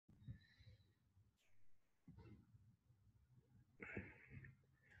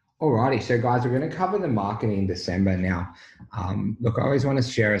Alrighty, so guys, we're going to cover the marketing in December now. Look, I always want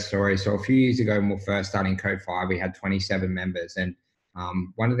to share a story. So a few years ago, when we were first starting Code 5, we had 27 members. And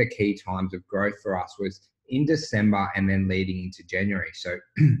one of the key times of growth for us was in December and then leading into January. So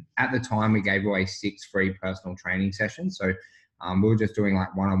at the time, we gave away 6 free personal training sessions. So we were just doing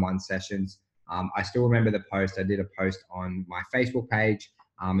like one-on-one sessions. I still remember the post. I did a post on my Facebook page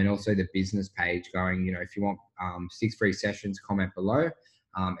and also the business page going, if you want 6 free sessions, comment below.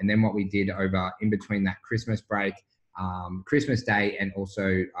 And then what we did over in between that Christmas break, Christmas Day, and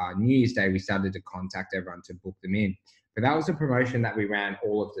also New Year's Day, we started to contact everyone to book them in. But that was a promotion that we ran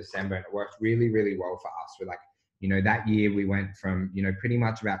all of December, and it worked really, really well for us. We're like, that year we went from, pretty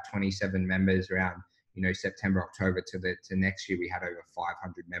much about 27 members around, September, October to next year we had over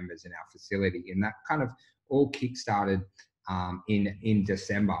 500 members in our facility, and that kind of all kickstarted in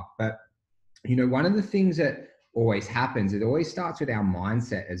December. But one of the things that always happens, it always starts with our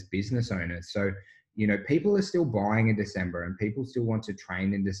mindset as business owners. So, people are still buying in December and people still want to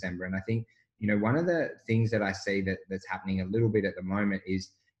train in December. And I think, one of the things that I see that's happening a little bit at the moment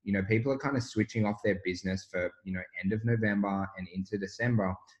is, people are kind of switching off their business for, end of November and into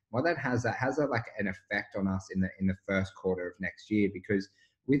December. What that has like an effect on us in the first quarter of next year, because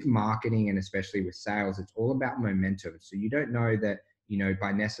with marketing and especially with sales, it's all about momentum. So you don't know that,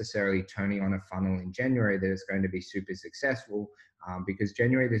 by necessarily turning on a funnel in January that it's going to be super successful, because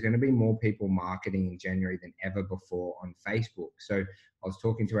January, there's going to be more people marketing in January than ever before on Facebook. So I was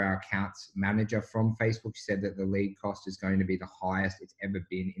talking to our accounts manager from Facebook. She said that the lead cost is going to be the highest it's ever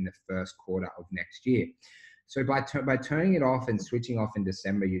been in the first quarter of next year. So by turning it off and switching off in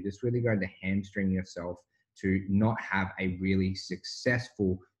December, you're just really going to hamstring yourself to not have a really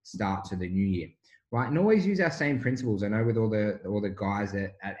successful start to the new year. Right, and always use our same principles. I know with all the guys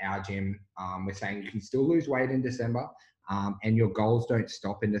at our gym, we're saying you can still lose weight in December, and your goals don't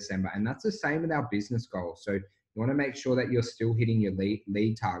stop in December. And that's the same with our business goals. So you want to make sure that you're still hitting your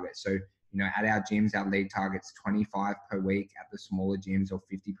lead target. So at our gyms, our lead target's 25 per week at the smaller gyms, or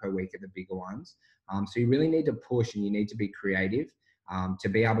 50 per week at the bigger ones. So you really need to push, and you need to be creative to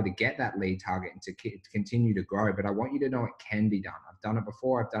be able to get that lead target and to continue to grow. But I want you to know it can be done. I've done it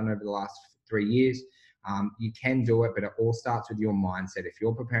before. I've done it over the last 3 years. You can do it, but it all starts with your mindset. If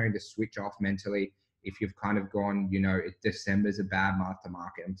you're preparing to switch off mentally, if you've kind of gone, December's a bad month to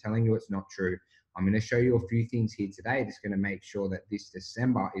market, I'm telling you it's not true. I'm going to show you a few things here today that's going to make sure that this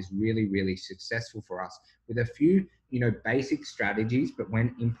December is really, really successful for us with a few, basic strategies, but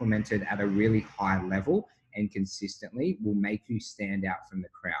when implemented at a really high level and consistently, will make you stand out from the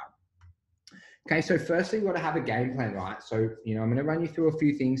crowd. Okay, so firstly, we've got to have a game plan, right? So, I'm going to run you through a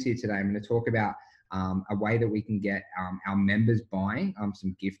few things here today. I'm going to talk about a way that we can get our members buying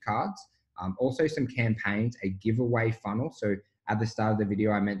some gift cards, also some campaigns, a giveaway funnel. So at the start of the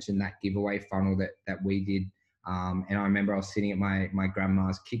video, I mentioned that giveaway funnel that we did. And I remember I was sitting at my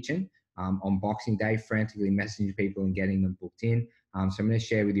grandma's kitchen on Boxing Day, frantically messaging people and getting them booked in. So I'm going to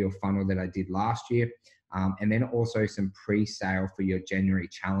share with you a funnel that I did last year. And then also some pre-sale for your January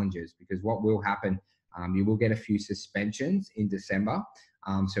challenges, because what will happen, you will get a few suspensions in December.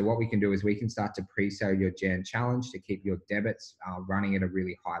 So what we can do is we can start to pre-sale your Jan challenge to keep your debits running at a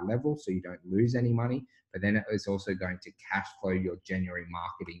really high level so you don't lose any money, but then it is also going to cash flow your January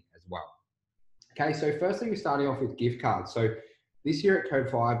marketing as well. Okay, so firstly, we're starting off with gift cards. So this year at Code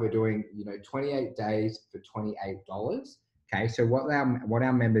 5, we're doing 28 days for $28. Okay, so what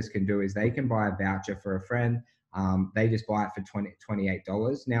our members can do is they can buy a voucher for a friend. They just buy it for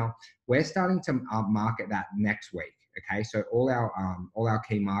 $28. Now we're starting to market that next week. Okay, so all our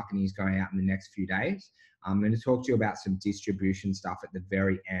key marketing is going out in the next few days. I'm going to talk to you about some distribution stuff at the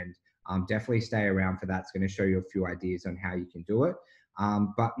very end. Definitely stay around for that. It's going to show you a few ideas on how you can do it.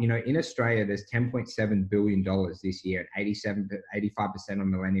 But in Australia, there's $10.7 billion this year, and 85% of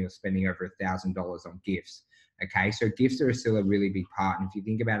millennials spending over $1,000 on gifts. Okay, so gifts are still a really big part. And if you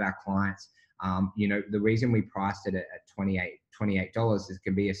think about our clients, the reason we priced it at $28 is it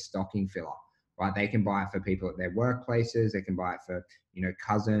can be a stocking filler, right? They can buy it for people at their workplaces. They can buy it for,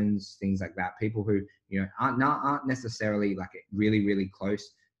 cousins, things like that. People who, aren't necessarily like really, really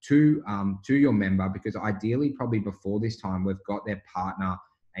close to your member, because ideally probably before this time, we've got their partner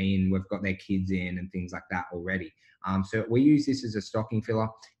in, we've got their kids in and things like that already. So we use this as a stocking filler.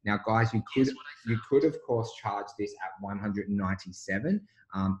 Now, guys, you could of course charge this at $197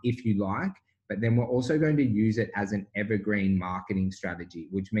 if you like, but then we're also going to use it as an evergreen marketing strategy,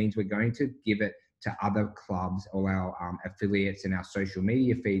 which means we're going to give it to other clubs or our affiliates and our social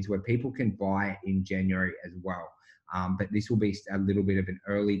media feeds where people can buy in January as well. But this will be a little bit of an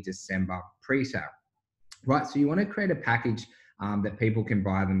early December pre-sale. Right, so you want to create a package that people can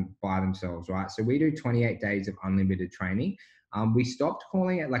buy themselves, right? So we do 28 days of unlimited training. We stopped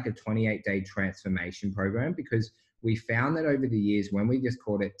calling it like a 28-day transformation program because we found that over the years, when we just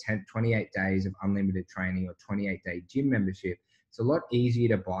called it 28 days of unlimited training or 28-day gym membership, it's a lot easier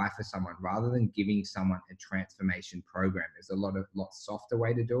to buy for someone rather than giving someone a transformation program. There's a lot softer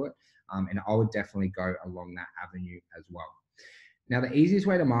way to do it. And I would definitely go along that avenue as well. Now, the easiest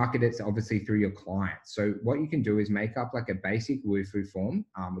way to market it is obviously through your clients. So what you can do is make up like a basic Wufoo form,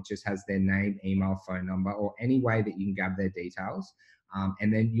 which just has their name, email, phone number, or any way that you can grab their details.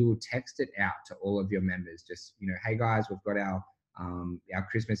 And then you will text it out to all of your members. Just, hey guys, we've got our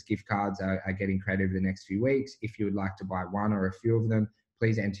Christmas gift cards are getting created over the next few weeks. If you would like to buy one or a few of them,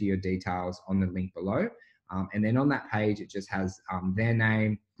 please enter your details on the link below. And then on that page, it just has their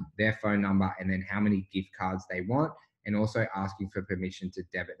name, their phone number, and then how many gift cards they want, and also asking for permission to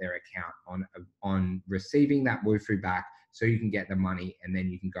debit their account on receiving that Wufoo back, so you can get the money and then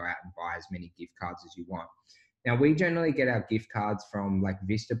you can go out and buy as many gift cards as you want. Now, we generally get our gift cards from like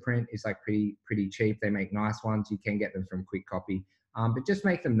Vistaprint. It's like pretty cheap. They make nice ones. You can get them from Quick Copy, but just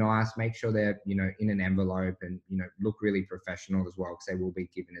make them nice. Make sure they're, in an envelope and, look really professional as well, because they will be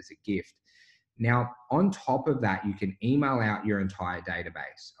given as a gift. Now, on top of that, you can email out your entire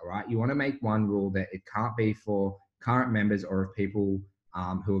database. All right. You want to make one rule that it can't be for current members or of people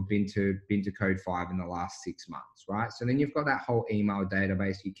who have been to Code 5 in the last 6 months, right? So then you've got that whole email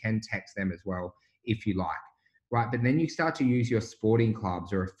database. You can text them as well if you like, right? But then you start to use your sporting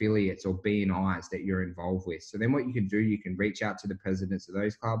clubs or affiliates or BNIs that you're involved with. So then what you can do, you can reach out to the presidents of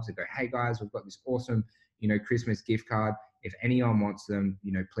those clubs and go, hey guys, we've got this awesome, Christmas gift card. If anyone wants them,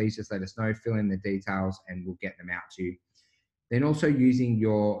 please just let us know, fill in the details, and we'll get them out to you. Then also using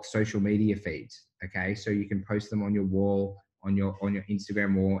your social media feeds. Okay, so you can post them on your wall, on your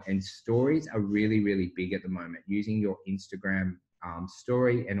Instagram wall, and stories are really, really big at the moment. Using your Instagram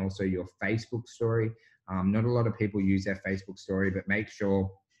story and also your Facebook story. Not a lot of people use their Facebook story, but make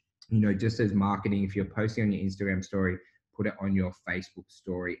sure, just as marketing, if you're posting on your Instagram story, put it on your Facebook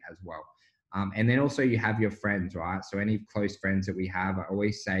story as well. And then also you have your friends, right? So any close friends that we have, I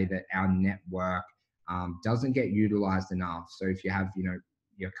always say that our network doesn't get utilized enough. So if you have,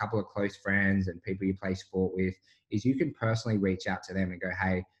 your couple of close friends and people you play sport with, is you can personally reach out to them and go,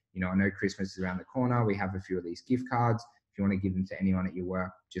 hey, I know Christmas is around the corner. We have a few of these gift cards. If you want to give them to anyone at your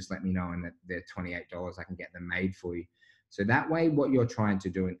work, just let me know, and that they're $28. I can get them made for you. So that way, what you're trying to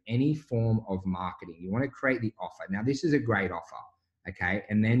do in any form of marketing, you want to create the offer. Now, this is a great offer, okay?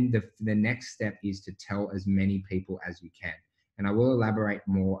 And then the next step is to tell as many people as you can. And I will elaborate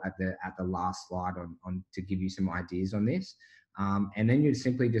more at the last slide on to give you some ideas on this. And then you're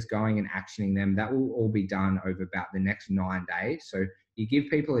simply just going and actioning them. That will all be done over about the next 9 days. So you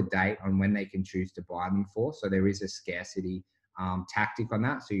give people a date on when they can choose to buy them for. So there is a scarcity tactic on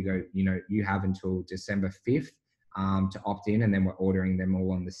that. So you go, you have until December 5th to opt in, and then we're ordering them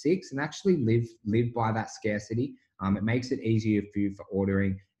all on the 6th, and actually live by that scarcity. It makes it easier for you for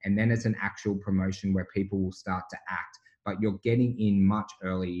ordering. And then it's an actual promotion where people will start to act, but you're getting in much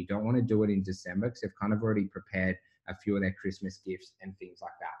earlier. You don't want to do it in December because they've kind of already prepared a few of their Christmas gifts and things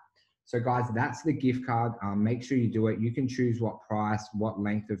like that. So guys, that's the gift card. Make sure you do it. You can choose what price, what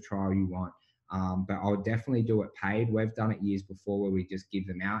length of trial you want. But I would definitely do it paid. We've done it years before where we just give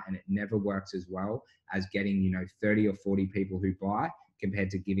them out, and it never works as well as getting, 30 or 40 people who buy compared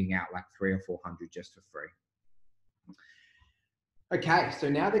to giving out like 300 or 400 just for free. Okay, so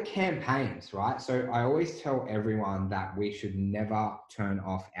now the campaigns, right? So I always tell everyone that we should never turn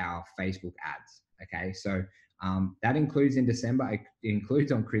off our Facebook ads. Okay, so that includes in December, it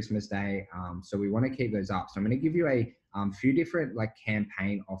includes on Christmas Day. So we want to keep those up. So I'm going to give you a few different like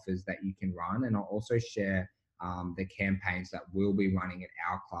campaign offers that you can run. And I'll also share the campaigns that we'll be running at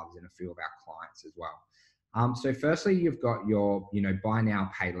our clubs and a few of our clients as well. So firstly, you've got your, buy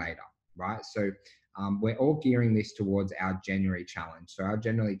now, pay later, right? So we're all gearing this towards our January challenge. So our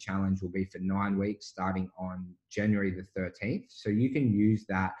January challenge will be for 9 weeks starting on January the 13th. So you can use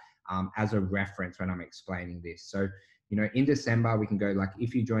that as a reference when I'm explaining this. So, in December, we can go like,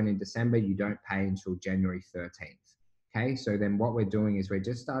 if you join in December, you don't pay until January 13th. Okay. So then what we're doing is we're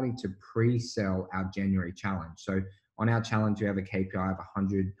just starting to pre-sell our January challenge. So on our challenge, we have a KPI of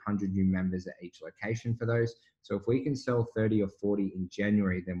 100 new members at each location for those. So if we can sell 30 or 40 in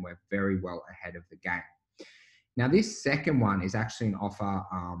January, then we're very well ahead of the game. Now, this second one is actually an offer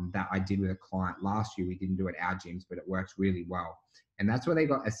that I did with a client last year. We didn't do it at our gyms, but it works really well. And that's where they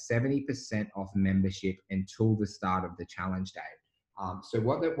got a 70% off membership until the start of the challenge day. So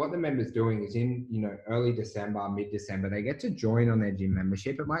what the members doing is in, early December, mid-December, they get to join on their gym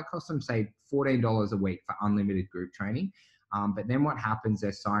membership. It might cost them, say, $14 a week for unlimited group training. But then what happens,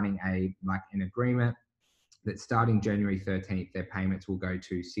 they're signing an agreement that starting January 13th, their payments will go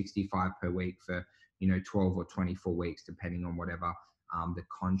to 65 per week for, 12 or 24 weeks, depending on whatever the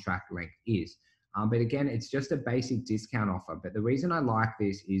contract length is. But again, it's just a basic discount offer. But the reason I like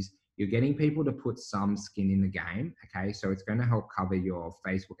this is you're getting people to put some skin in the game. Okay. So it's going to help cover your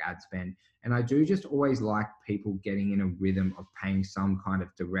Facebook ad spend. And I do just always like people getting in a rhythm of paying some kind of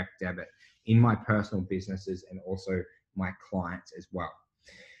direct debit in my personal businesses and also my clients as well.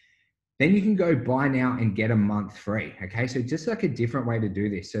 Then you can go buy now and get a month free. Okay. So just like a different way to do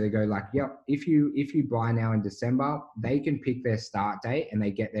this. So they go like, yep, if you buy now in December, they can pick their start date and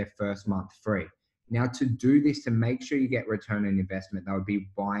they get their first month free. Now to do this, to make sure you get return on investment, they would be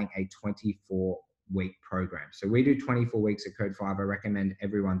buying a 24-week program. So we do 24 weeks at Code 5. I recommend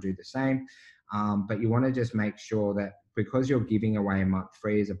everyone do the same. But you want to just make sure that because you're giving away a month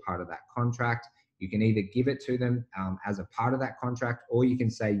free as a part of that contract, you can either give it to them as a part of that contract, or you can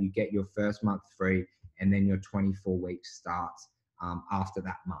say you get your first month free and then your 24 weeks starts after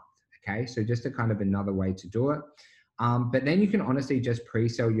that month. Okay, so just a kind of another way to do it. But then you can honestly just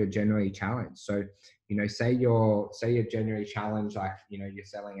pre-sell your January challenge. So, say your January challenge, like, you're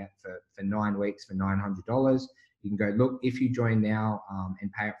selling it for 9 weeks for $900. You can go, look, if you join now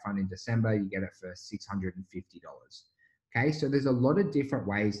and pay up front in December, you get it for $650. Okay, so there's a lot of different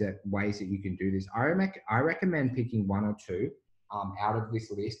ways that you can do this. I recommend picking one or two out of this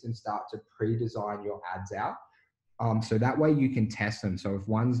list and start to pre-design your ads out. So that way you can test them. So if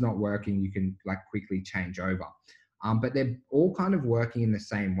one's not working, you can quickly change over. But they're all kind of working in the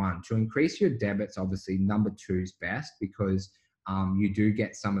same one. To increase your debits, obviously number 2 is best because you do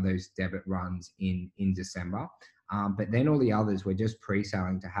get some of those debit runs in December. But then all the others, we're just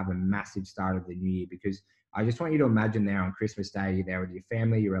pre-selling to have a massive start of the new year, because I just want you to imagine there on Christmas Day, you're there with your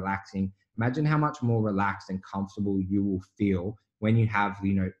family, you're relaxing. Imagine how much more relaxed and comfortable you will feel when you have,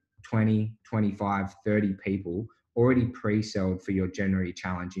 20, 25, 30 people already pre-sold for your January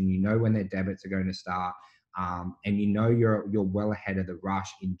challenge, and when their debits are going to start, and you're well ahead of the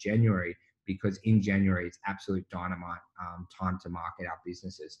rush in January, because in January it's absolute dynamite time to market our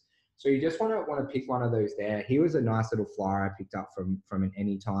businesses. So you just want to pick one of those there. Here was a nice little flyer I picked up from an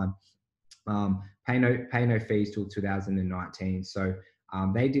Anytime. Pay no fees till 2019. So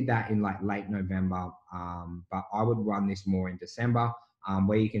they did that in late November, but I would run this more in December,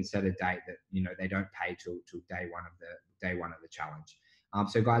 where you can set a date that they don't pay till day one of the challenge.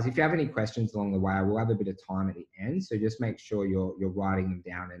 So guys, if you have any questions along the way, I will have a bit of time at the end. So just make sure you're writing them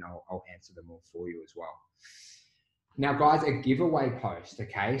down, and I'll answer them all for you as well. Now, guys, a giveaway post.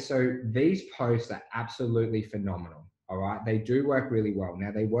 Okay, so these posts are absolutely phenomenal. All right, they do work really well.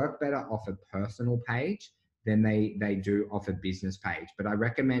 Now, they work better off a personal page than they do off a business page. But I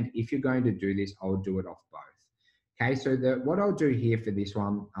recommend, if you're going to do this, I'll do it off both. Okay, so what I'll do here for this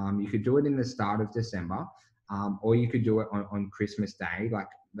one, you could do it in the start of December, or you could do it on Christmas Day. Like,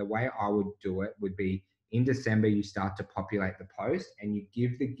 the way I would do it would be in December, you start to populate the post and you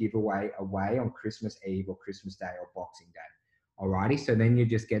give the giveaway away on Christmas Eve or Christmas Day or Boxing Day. Alrighty, so then you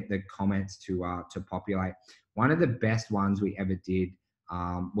just get the comments to populate. One of the best ones we ever did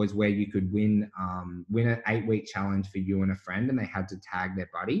was where you could win an 8-week challenge for you and a friend, and they had to tag their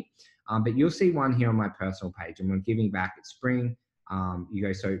buddy. But you'll see one here on my personal page, and we're giving back at spring. You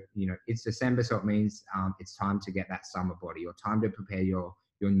go, so it's December, so it means it's time to get that summer body, or time to prepare your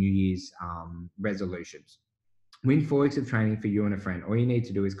New Year's resolutions. Win 4 weeks of training for you and a friend. All you need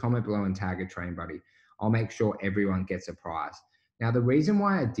to do is comment below and tag a train buddy. I'll make sure everyone gets a prize. Now, the reason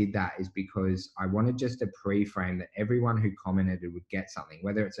why I did that is because I wanted just to pre-frame that everyone who commented would get something,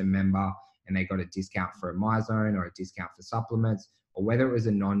 whether it's a member and they got a discount for a MyZone or a discount for supplements, or whether it was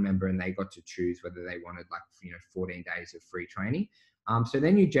a non-member and they got to choose whether they wanted 14 days of free training. So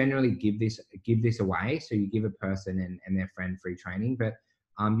then you generally give this away. So you give a person and their friend free training, but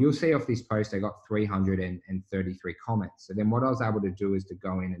you'll see off this post, I got 333 comments. So then what I was able to do is to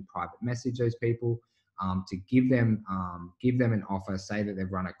go in and private message those people, to give them an offer, say that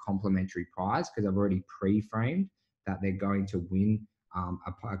they've run a complimentary prize, because I've already pre-framed that they're going to win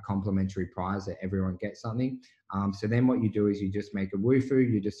a complimentary prize, that everyone gets something. So then what you do is you just make a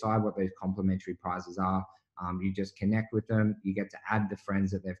woohoo, you decide what those complimentary prizes are, you just connect with them, you get to add the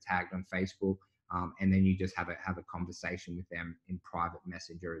friends that they've tagged on Facebook, and then you just have a conversation with them in private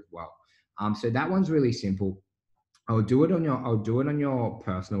messenger as well. So that one's really simple. I'll do it on your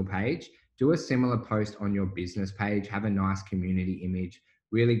personal page. Do a similar post on your business page. Have a nice community image.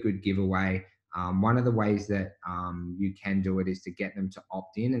 Really good giveaway. One of the ways that you can do it is to get them to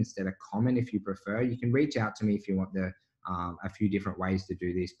opt in instead of comment if you prefer. You can reach out to me if you want a few different ways to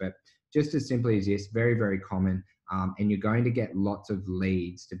do this, but just as simply as this, very, very common. and you're going to get lots of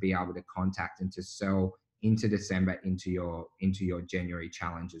leads to be able to contact and to sell into December into your January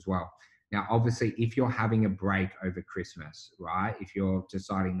challenge as well. Now, obviously, if you're having a break over Christmas, right? If you're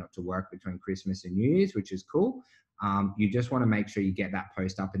deciding not to work between Christmas and New Year's, which is cool, you just want to make sure you get that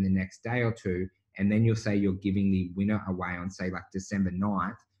post up in the next day or two, and then you'll say you're giving the winner away on, say, like December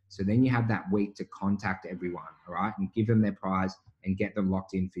 9th. So then you have that week to contact everyone, all right, and give them their prize and get them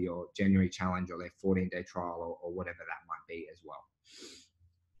locked in for your January challenge or their 14-day trial or whatever that might be as well.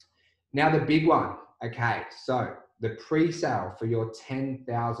 Now, the big one, okay, so the pre-sale for your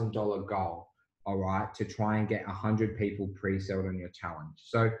 $10,000 goal, all right, to try and get 100 people pre-sold on your challenge.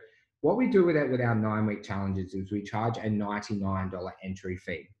 So what we do with it with our 9-week challenges is we charge a $99 entry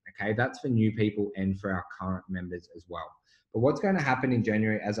fee, okay? That's for new people and for our current members as well. But what's going to happen in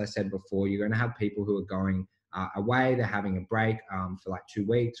January, as I said before, you're going to have people who are going away, they're having a break for like 2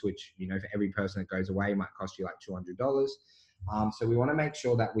 weeks, which, you know, for every person that goes away might cost you like $200. So we want to make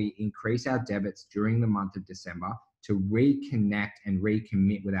sure that we increase our debits during the month of December to reconnect and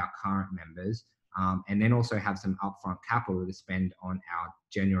recommit with our current members, and then also have some upfront capital to spend on our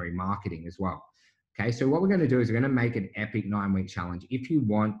January marketing as well. Okay, so what we're going to do is we're going to make an epic 9-week challenge. If you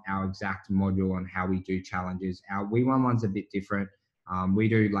want our exact module on how we do challenges, our We1 one's a bit different. We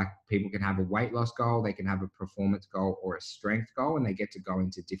do, like, people can have a weight loss goal, they can have a performance goal or a strength goal, and they get to go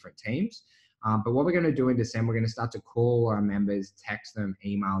into different teams. But what we're going to do in December, we're going to start to call our members, text them,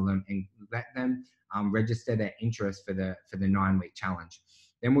 email them, and let them register their interest for the 9-week challenge.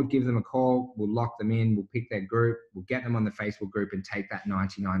 Then we'll give them a call, we'll lock them in, we'll pick their group, we'll get them on the Facebook group and take that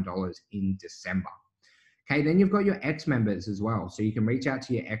 $99 in December. Okay, then you've got your ex-members as well. So you can reach out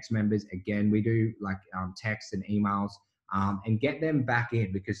to your ex-members. Again, we do like texts and emails and get them back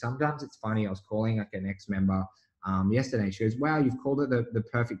in, because sometimes it's funny. I was calling like an ex-member yesterday. She goes, wow, you've called it the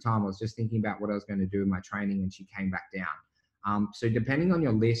perfect time. I was just thinking about what I was going to do in my training, and she came back down. So depending on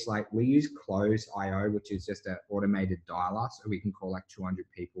your list, like we use Close.io, which is just an automated dialer. So we can call like 200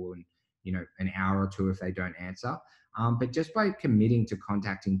 people in, you know, an hour or two if they don't answer. But just by committing to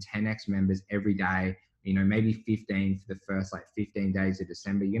contacting 10 ex-members every day, you know, maybe 15 for the first like 15 days of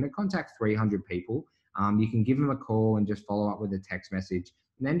December, you're going to contact 300 people. You can give them a call and just follow up with a text message,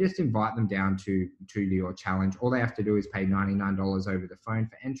 and then just invite them down to your challenge. All they have to do is pay $99 over the phone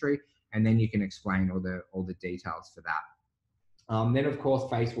for entry, and then you can explain all the details for that. Then of course,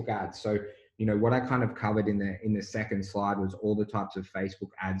 Facebook ads. So, you know, what I kind of covered in the second slide was all the types of Facebook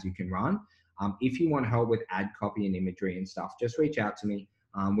ads you can run. If you want help with ad copy and imagery and stuff, just reach out to me.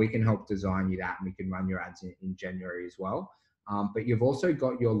 We can help design you that, and we can run your ads in January as well. But you've also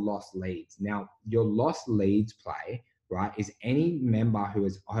got your lost leads. Now, your lost leads play, right, is any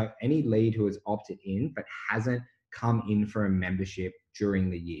lead who has opted in but hasn't come in for a membership during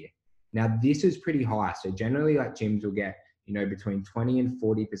the year. Now, this is pretty high. So generally, like, gyms will get, you know, between 20 and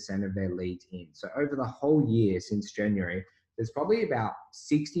 40% of their leads in. So over the whole year since January, there's probably about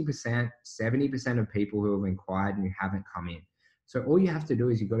 60%, 70% of people who have inquired and who haven't come in. So all you have to do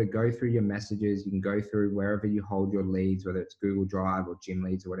is you've got to go through your messages. You can go through wherever you hold your leads, whether it's Google Drive or Gym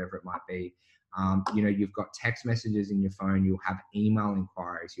Leads or whatever it might be. You know, you've got text messages in your phone. You'll have email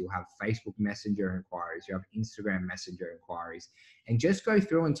inquiries. You'll have Facebook Messenger inquiries. You have Instagram Messenger inquiries. And just go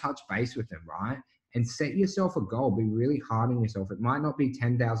through and touch base with them, right? And set yourself a goal. Be really hard on yourself. It might not be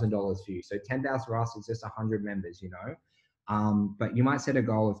 $10,000 for you. So 10,000 for us is just 100 members, you know. But you might set a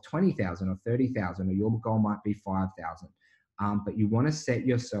goal of 20,000 or 30,000, or your goal might be 5,000. But you want to set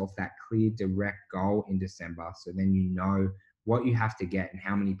yourself that clear, direct goal in December, so then you know what you have to get and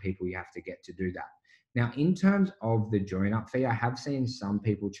how many people you have to get to do that. Now, in terms of the join-up fee, I have seen some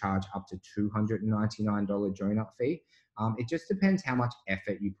people charge up to $299 join-up fee. It just depends how much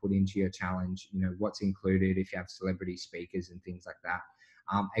effort you put into your challenge, you know, what's included, if you have celebrity speakers and things like that.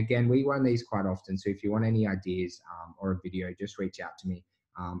 Again, we run these quite often, so if you want any ideas or a video, just reach out to me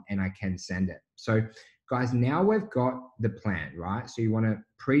and I can send it. So, guys, now we've got the plan, right? So you want to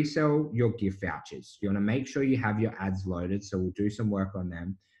pre-sell your gift vouchers. You want to make sure you have your ads loaded. So we'll do some work on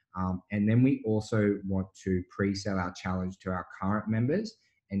them. And then we also want to pre-sell our challenge to our current members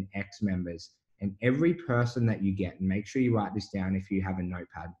and ex-members. And every person that you get, and make sure you write this down if you have a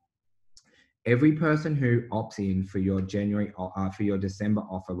notepad, every person who opts in for your for your December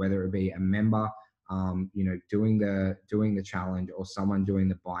offer, whether it be a member, you know, doing the challenge, or someone doing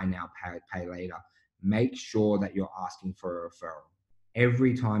the buy now, pay later, make sure that you're asking for a referral.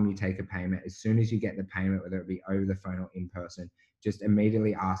 Every time you take a payment, as soon as you get the payment, whether it be over the phone or in person, just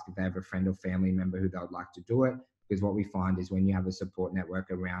immediately ask if they have a friend or family member who they would like to do it. because what we find is when you have a support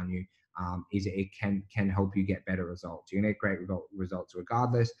network around you, is it can help you get better results. You're going to get great results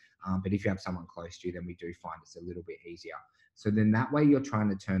regardless, but if you have someone close to you, then we do find it's a little bit easier. So then that way you're trying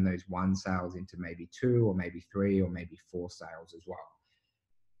to turn those 1 sales into maybe 2 or maybe 3 or maybe 4 sales as well.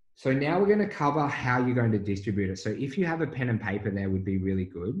 So now we're going to cover how you're going to distribute it. So if you have a pen and paper there would be really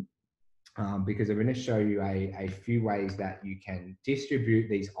good, because I'm going to show you a few ways that you can distribute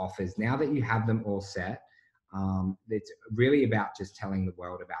these offers. Now that you have them all set, it's really about just telling the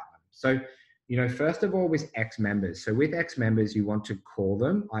world about them. So, first of all, with X members. So with X members, you want to call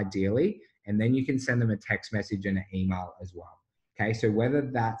them ideally, and then you can send them a text message and an email as well. Okay, so whether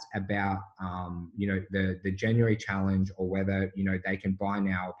that's about, the January challenge, or whether, they can buy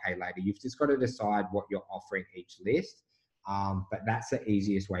now or pay later, you've just got to decide what you're offering each list. But that's the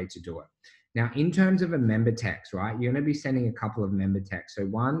easiest way to do it. Now, in terms of a member text, right, you're going to be sending a couple of member texts. So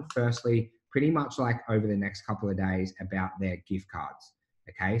one, firstly, pretty much like over the next couple of days about their gift cards.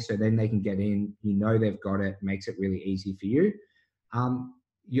 Okay, so then they can get in, they've got it, makes it really easy for you.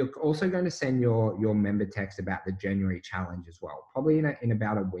 You're also going to send your member text about the January challenge as well, probably in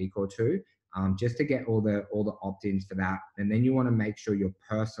about a week or two, just to get all the opt-ins for that. And then you want to make sure you're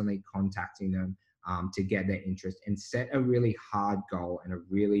personally contacting them to get their interest, and set a really hard goal and a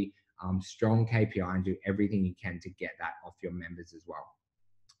really strong KPI, and do everything you can to get that off your members as well.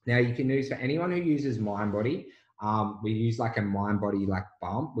 Now you can use, for anyone who uses Mindbody, we use like a Mindbody like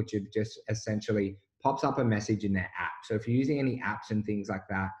bump, which it just essentially pops up a message in their app. So if you're using any apps and things like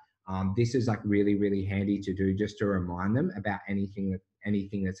that, this is like really, really handy to do, just to remind them about anything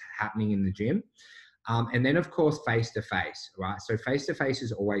that's happening in the gym. And then of course, face-to-face, right? So face-to-face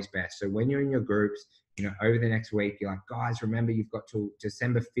is always best. So when you're in your groups, over the next week, you're like, guys, remember you've got till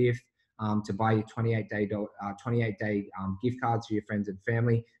December 5th to buy your 28-day gift cards for your friends and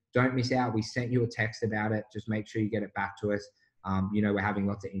family. Don't miss out. We sent you a text about it. Just make sure you get it back to us. We're having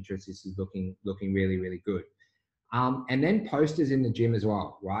lots of interest. This is looking really, really good. And then posters in the gym as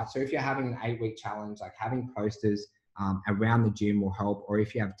well, right? So if you're having an 8-week challenge, like having posters around the gym will help. Or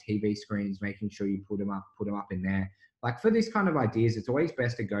if you have TV screens, making sure you put them up in there. Like for this kind of ideas, it's always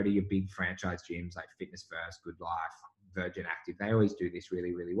best to go to your big franchise gyms like Fitness First, Good Life, Virgin Active. They always do this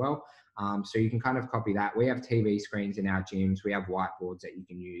really, really well. So you can kind of copy that. We have TV screens in our gyms. We have whiteboards that you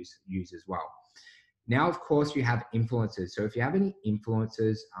can use as well. Now, of course, you have influencers. So if you have any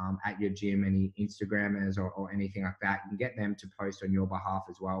influencers at your gym, any Instagrammers or anything like that, you can get them to post on your behalf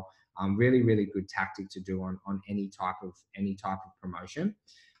as well. Really, really good tactic to do on any type of promotion.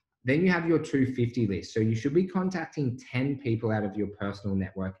 Then you have your 250 list. So you should be contacting 10 people out of your personal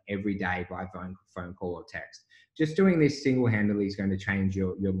network every day by phone call or text. Just doing this single-handedly is going to change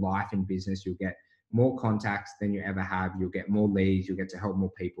your life and business. You'll get more contacts than you ever have. You'll get more leads. You'll get to help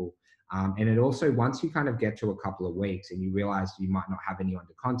more people. And it also, once you kind of get to a couple of weeks and you realize you might not have anyone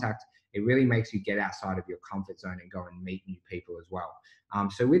to contact, it really makes you get outside of your comfort zone and go and meet new people as well.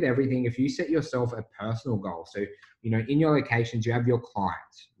 So with everything, if you set yourself a personal goal, so, in your locations, you have your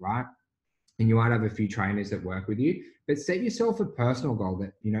clients, right? And you might have a few trainers that work with you, but set yourself a personal goal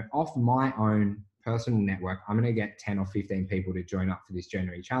that, off my own personal network, I'm going to get 10 or 15 people to join up for this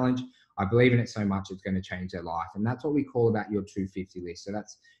January challenge. I believe in it so much, it's going to change their life. And that's what we call about your 250 list. So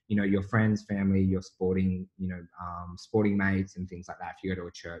that's, your friends, family, your sporting mates and things like that, if you go to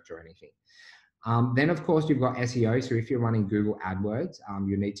a church or anything. Then of course you've got SEO. So if you're running Google AdWords,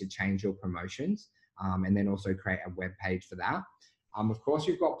 you need to change your promotions and then also create a web page for that. Of course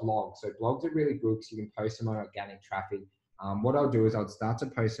you've got blogs. So blogs are really good because you can post them on organic traffic. What I'll do is I'll start to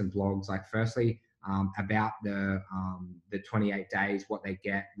post some blogs, like firstly, about the 28 days, what they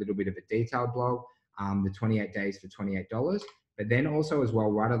get, a little bit of a detailed blog, the 28 days for $28, but then also as well,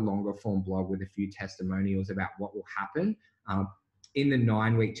 write a longer form blog with a few testimonials about what will happen in the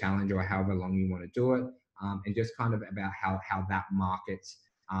 9-week challenge or however long you want to do it, and just kind of about how that markets,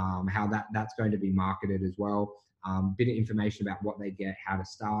 how that's going to be marketed as well. Bit of information about what they get, how to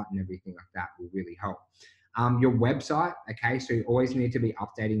start and everything like that will really help. Your website, okay, so you always need to be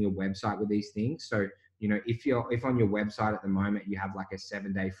updating your website with these things. So, if on your website at the moment you have like a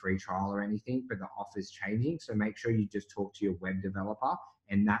 7-day free trial or anything, but the offer's changing, so make sure you just talk to your web developer,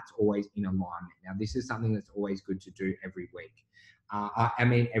 and that's always in alignment. Now, this is something that's always good to do every week.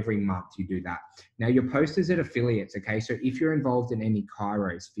 Every month you do that. Now, your posters at affiliates, okay, so if you're involved in any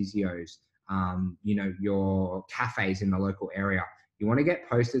chiros, physios, your cafes in the local area, you want to get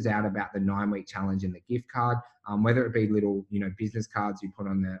posters out about the 9-week challenge and the gift card, whether it be little, business cards you put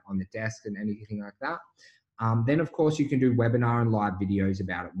on the desk and anything like that. Then of course you can do webinar and live videos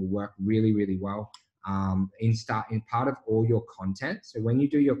about it. Will work really, really well. in part of all your content. So when you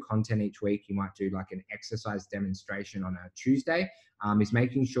do your content each week, you might do like an exercise demonstration on a Tuesday, is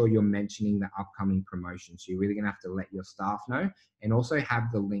making sure you're mentioning the upcoming promotion. So you're really going to have to let your staff know, and also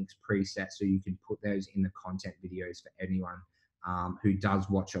have the links preset so you can put those in the content videos for anyone who does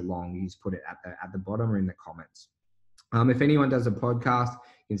watch along. You just put it at the bottom or in the comments. If anyone does a podcast,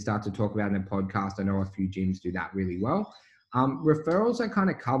 you can start to talk about it in a podcast. I know a few gyms do that really well. Referrals are kind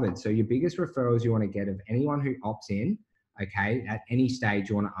of covered. So your biggest referrals you want to get of anyone who opts in, okay, at any stage,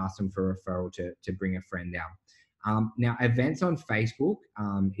 you want to ask them for a referral to bring a friend down. Now, events on Facebook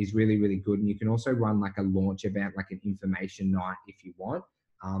is really, really good. And you can also run like a launch event, like an information night if you want,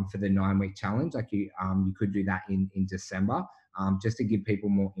 for the 9-week challenge. Like you could do that in December, just to give people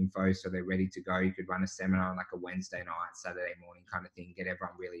more info so they're ready to go. You could run a seminar on like a Wednesday night, Saturday morning kind of thing, get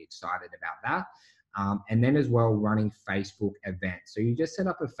everyone really excited about that. And then as well, running Facebook events. So you just set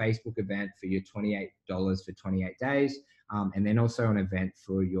up a Facebook event for your $28 for 28 days. And then also an event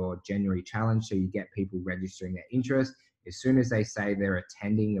for your January challenge. So you get people registering their interest. As soon as they say they're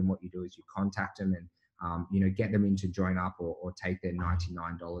attending, then what you do is you contact them and get them in to join up or take their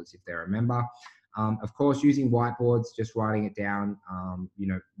 $99 if they're a member. Of course, using whiteboards, just writing it down,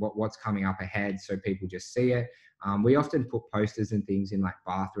 what's coming up ahead so people just see it. We often put posters and things in like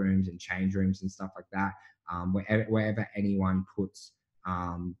bathrooms and change rooms and stuff like that, wherever anyone puts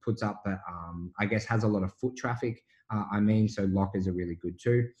up that, I guess, has a lot of foot traffic. So lockers are really good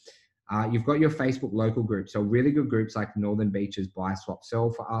too. You've got your Facebook local group. So really good groups like Northern Beaches Buy, Swap,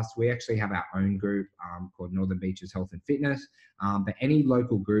 Sell for us. We actually have our own group called Northern Beaches Health and Fitness. But any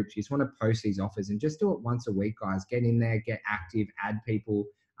local groups, you just want to post these offers and just do it once a week, guys. Get in there, get active, add people.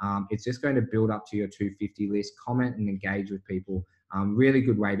 It's just going to build up to your 250 list. Comment and engage with people. Really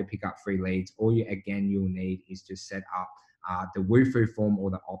good way to pick up free leads. All you'll need is just set up the Wufoo form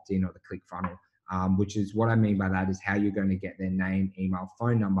or the opt-in or the ClickFunnels. Which is what I mean by that is how you're going to get their name, email,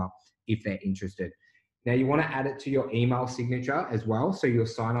 phone number if they're interested. Now you want to add it to your email signature as well. So you'll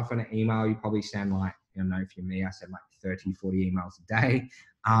sign off on an email. You probably send like, if you're me, I send like 30, 40 emails a day.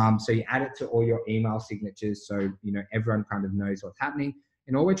 So you add it to all your email signatures. So, everyone kind of knows what's happening.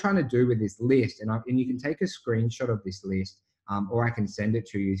 And all we're trying to do with this list, and you can take a screenshot of this list, or I can send it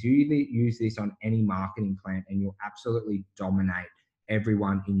to you, is you use this on any marketing plan and you'll absolutely dominate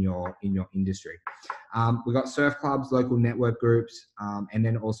everyone in your industry. We've got surf clubs, local network groups, and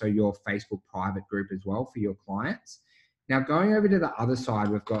then also your Facebook private group as well for your clients. Now going over to the other side,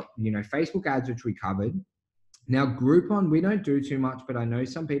 we've got, Facebook ads, which we covered. Now Groupon, we don't do too much, but I know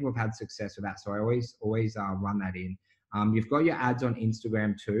some people have had success with that. So I always run that in. You've got your ads on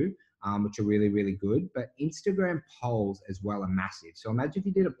Instagram too, which are really, really good, but Instagram polls as well are massive. So imagine if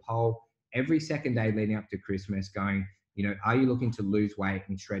you did a poll every second day leading up to Christmas going, are you looking to lose weight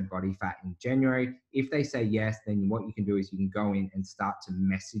and shred body fat in January? If they say yes, then what you can do is you can go in and start to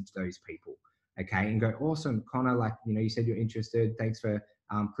message those people, okay? And go, awesome, Connor, you said you're interested. Thanks for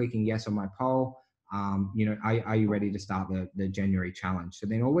clicking yes on my poll. Are you ready to start the January challenge? So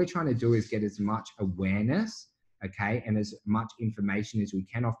then all we're trying to do is get as much awareness, okay, and as much information as we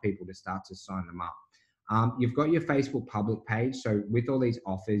can off people to start to sign them up. You've got your Facebook public page. So with all these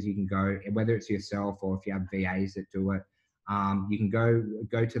offers, you can go, whether it's yourself or if you have VAs that do it, you can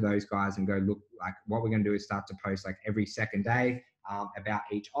go to those guys and go, look, like what we're going to do is start to post like every second day about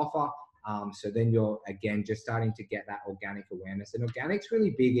each offer. So then you're, again, just starting to get that organic awareness. And organic's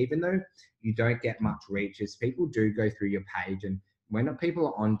really big, even though you don't get much reach, is people do go through your page. And when people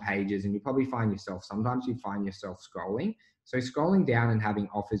are on pages, and you probably sometimes you find yourself scrolling. So scrolling down and having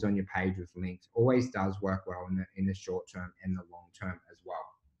offers on your page with links always does work well in the short term and the long term as well.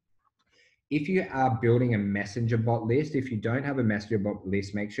 If you are building a messenger bot list, if you don't have a messenger bot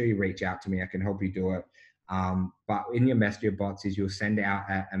list, make sure you reach out to me. I can help you do it. But in your messenger bots is you'll send out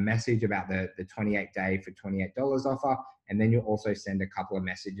a message about the 28-day for $28 offer. And then you'll also send a couple of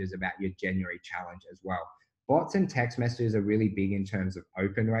messages about your January challenge as well. Bots and text messages are really big in terms of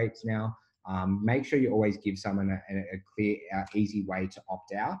open rates now. Make sure you always give someone a clear, easy way to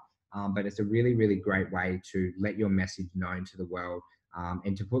opt out. But it's a really, really great way to let your message known to the world.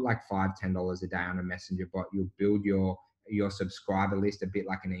 And to put like $5, $10 a day on a messenger bot, you'll build your subscriber list a bit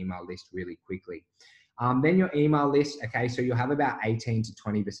like an email list really quickly. Then your email list, okay, so you'll have about 18 to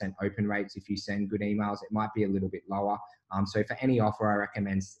 20% open rates if you send good emails. It might be a little bit lower. So for any offer, I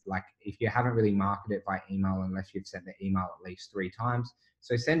recommend, like, if you haven't really marketed it by email, unless you've sent the email at least 3 times.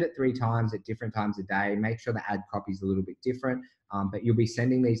 So send it 3 times at different times a day. Make sure the ad copy is a little bit different, but you'll be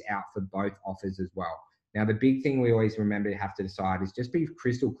sending these out for both offers as well. Now, the big thing we always remember to have to decide is just be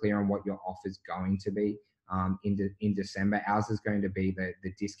crystal clear on what your offer is going to be in December. Ours is going to be the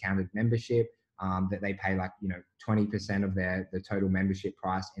discounted membership. that they pay like, 20% of the total membership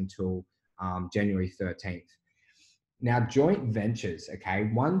price until January 13th. Now, joint ventures, okay?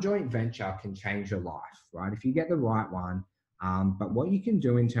 One joint venture can change your life, right? If you get the right one. But what you can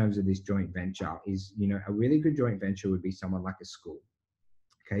do in terms of this joint venture is, a really good joint venture would be someone like a school.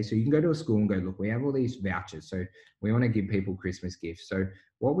 Okay, so you can go to a school and go, look, we have all these vouchers. So we want to give people Christmas gifts. So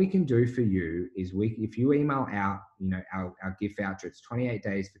what we can do for you is if you email out, our gift voucher, it's 28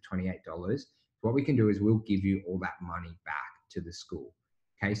 days for $28. What we can do is we'll give you all that money back to the school.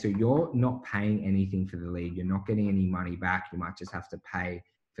 Okay, so you're not paying anything for the lead. You're not getting any money back. You might just have to pay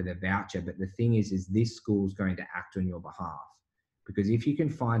for the voucher. But the thing is this school's going to act on your behalf. Because if you can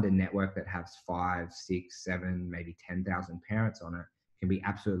find a network that has 5, 6, 7, maybe 10,000 parents on it, can be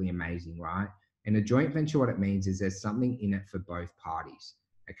absolutely amazing, right? And a joint venture, what it means is there's something in it for both parties.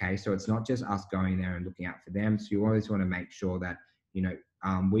 Okay, so it's not just us going there and looking out for them. So you always want to make sure that,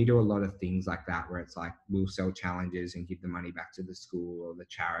 we do a lot of things like that where it's like we'll sell challenges and give the money back to the school or the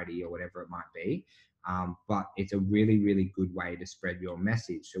charity or whatever it might be. But it's a really, really good way to spread your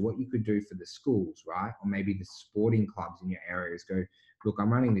message. So what you could do for the schools, right? Or maybe the sporting clubs in your area is go, look,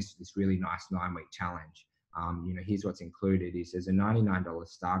 I'm running this really nice 9-week challenge. Here's what's included is there's a $99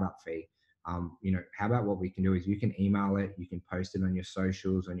 startup fee. How about what we can do is you can email it, you can post it on your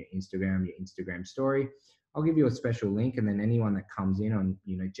socials, on your Instagram story. I'll give you a special link, and then anyone that comes in on,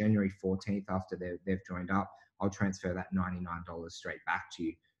 January 14th after they've joined up, I'll transfer that $99 straight back to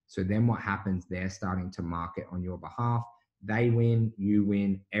you. So then what happens, they're starting to market on your behalf. They win, you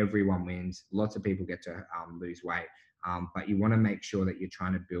win, everyone wins. Lots of people get to lose weight. But you want to make sure that you're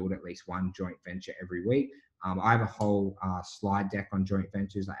trying to build at least one joint venture every week. I have a whole slide deck on joint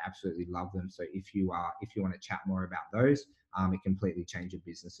ventures. I absolutely love them. So if you want to chat more about those, it completely change your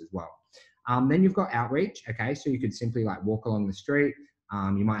business as well. Then you've got outreach. Okay, so you could simply like walk along the street.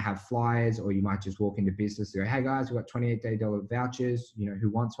 You might have flyers, or you might just walk into business and go, hey guys, we've got $28 vouchers. Who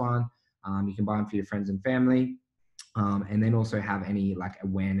wants one? You can buy them for your friends and family. And then also have any like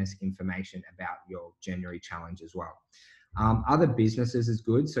awareness information about your January challenge as well. Other businesses is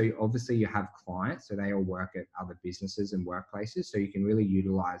good. So obviously you have clients, so they all work at other businesses and workplaces. So you can really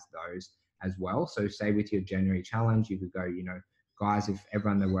utilize those as well. So say with your January challenge, you could go, guys, if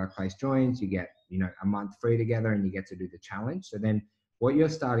everyone in the workplace joins, you get, a month free together and you get to do the challenge. So then what you're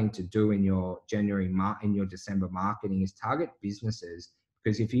starting to do in your in your December marketing is target businesses.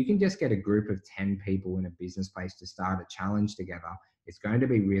 Because if you can just get a group of 10 people in a business place to start a challenge together, it's going to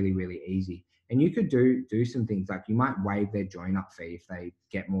be really, really easy. And you could do some things like you might waive their join up fee if they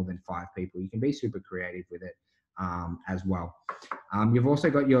get more than 5 people. You can be super creative with it as well. You've also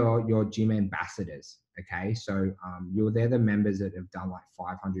got your gym ambassadors. Okay, so they're the members that have done like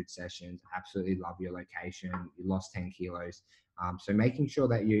 500 sessions, absolutely love your location, you lost 10 kilos. So making sure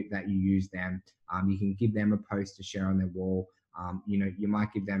that you use them. You can give them a post to share on their wall. You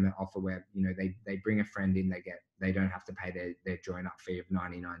might give them an offer where, they bring a friend in, they don't have to pay their join up fee of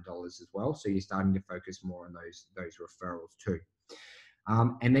 $99 as well. So you're starting to focus more on those referrals too.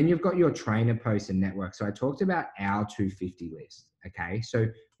 And then you've got your trainer posts and network. So I talked about our 250 list. Okay. So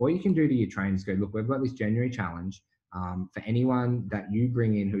what you can do to your trainers, go, look, we've got this January challenge. For anyone that you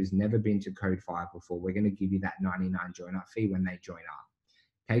bring in who's never been to Code 5 before, we're going to give you that $99 join up fee when they join up.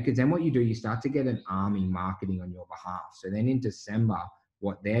 Okay, because then what you do, you start to get an army marketing on your behalf. So then in December,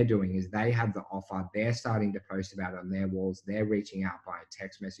 what they're doing is they have the offer. They're starting to post about it on their walls. They're reaching out by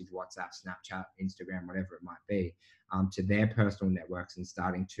text message, WhatsApp, Snapchat, Instagram, whatever it might be, to their personal networks and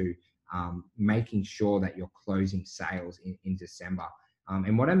starting to making sure that you're closing sales in December.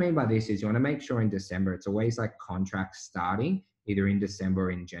 And what I mean by this is you want to make sure in December, it's always like contracts starting either in December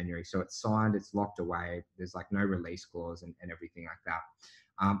or in January. So it's signed, it's locked away. There's like no release clause and everything like that.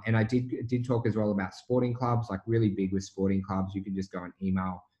 And I did talk as well about sporting clubs, like really big with sporting clubs. You can just go and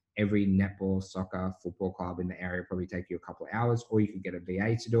email every netball, soccer, football club in the area, probably take you a couple of hours, or you could get a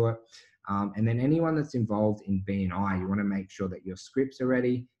VA to do it. And then anyone that's involved in BNI, you want to make sure that your scripts are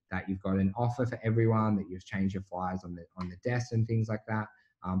ready, that you've got an offer for everyone, that you've changed your flyers on the desk and things like that.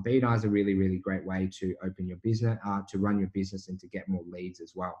 BNI is a really, really great way to open your business, to run your business and to get more leads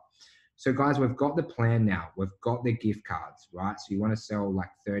as well. So guys, we've got the plan now. We've got the gift cards, right? So you want to sell like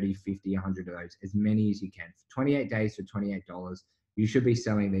 30, 50, 100 of those, as many as you can. For 28 days for $28, you should be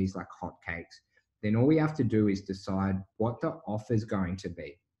selling these like hotcakes. Then all we have to do is decide what the offer is going to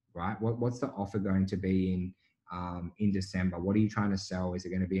be, right? What's the offer going to be in December? What are you trying to sell? Is it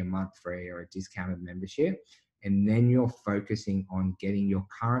going to be a month free or a discounted membership? And then you're focusing on getting your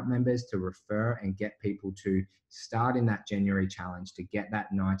current members to refer and get people to start in that January challenge to get that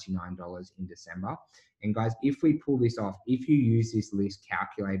 $99 in December. And guys, if we pull this off, if you use this list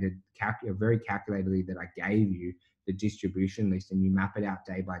very calculatedly that I gave you, the distribution list, and you map it out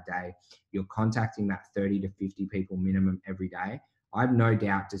day by day, you're contacting that 30 to 50 people minimum every day. I have no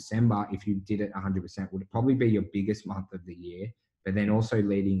doubt December, if you did it 100%, would probably be your biggest month of the year, but then also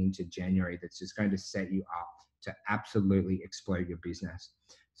leading into January, that's just going to set you up to absolutely explode your business.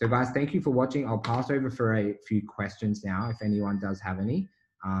 So guys, thank you for watching. I'll pass over for a few questions now, if anyone does have any.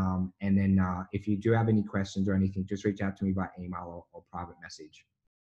 And then if you do have any questions or anything, just reach out to me by email or private message.